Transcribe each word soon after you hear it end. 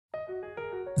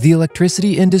The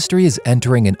electricity industry is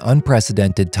entering an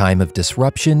unprecedented time of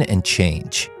disruption and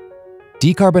change.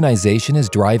 Decarbonization is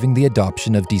driving the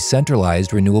adoption of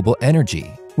decentralized renewable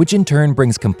energy, which in turn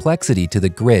brings complexity to the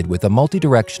grid with a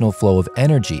multidirectional flow of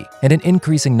energy and an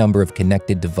increasing number of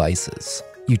connected devices.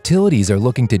 Utilities are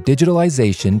looking to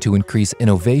digitalization to increase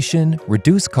innovation,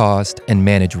 reduce cost, and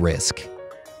manage risk.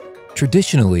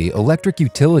 Traditionally, electric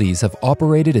utilities have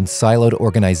operated in siloed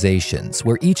organizations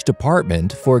where each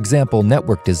department, for example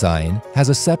network design, has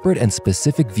a separate and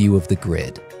specific view of the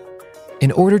grid.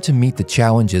 In order to meet the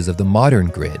challenges of the modern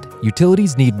grid,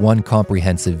 utilities need one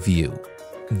comprehensive view.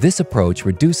 This approach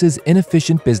reduces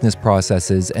inefficient business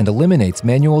processes and eliminates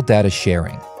manual data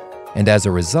sharing. And as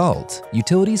a result,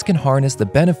 utilities can harness the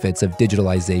benefits of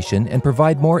digitalization and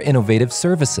provide more innovative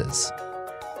services.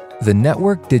 The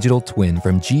Network Digital Twin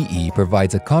from GE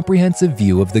provides a comprehensive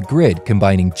view of the grid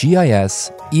combining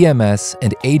GIS, EMS,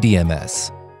 and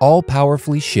ADMS, all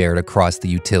powerfully shared across the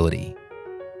utility.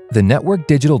 The Network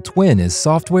Digital Twin is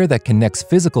software that connects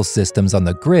physical systems on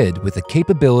the grid with the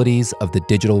capabilities of the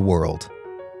digital world.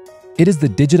 It is the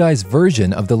digitized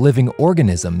version of the living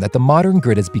organism that the modern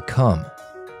grid has become.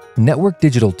 Network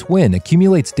Digital Twin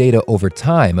accumulates data over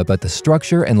time about the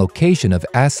structure and location of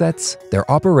assets, their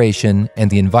operation, and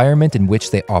the environment in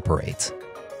which they operate.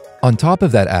 On top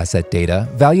of that asset data,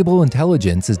 valuable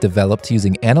intelligence is developed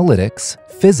using analytics,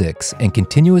 physics, and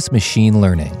continuous machine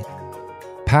learning.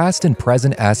 Past and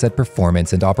present asset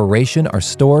performance and operation are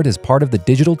stored as part of the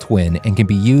digital twin and can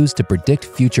be used to predict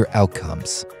future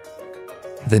outcomes.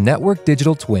 The Network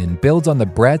Digital Twin builds on the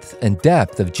breadth and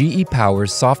depth of GE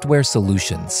Power's software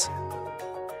solutions.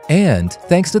 And,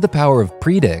 thanks to the power of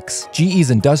Predix, GE's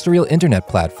industrial internet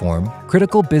platform,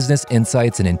 critical business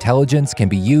insights and intelligence can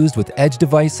be used with edge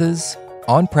devices,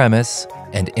 on-premise,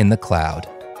 and in the cloud.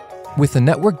 With the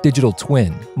Network Digital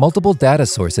Twin, multiple data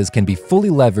sources can be fully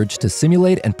leveraged to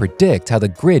simulate and predict how the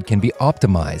grid can be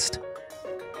optimized.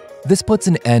 This puts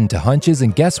an end to hunches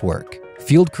and guesswork.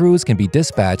 Field crews can be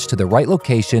dispatched to the right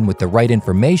location with the right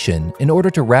information in order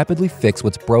to rapidly fix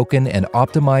what's broken and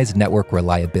optimize network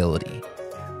reliability.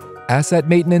 Asset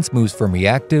maintenance moves from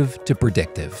reactive to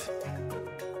predictive.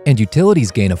 And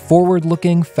utilities gain a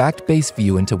forward-looking, fact-based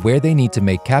view into where they need to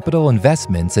make capital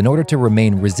investments in order to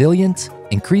remain resilient,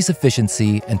 increase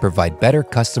efficiency, and provide better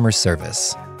customer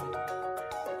service.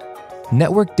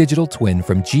 Network Digital Twin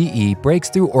from GE breaks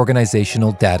through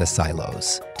organizational data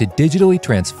silos to digitally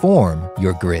transform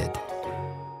your grid.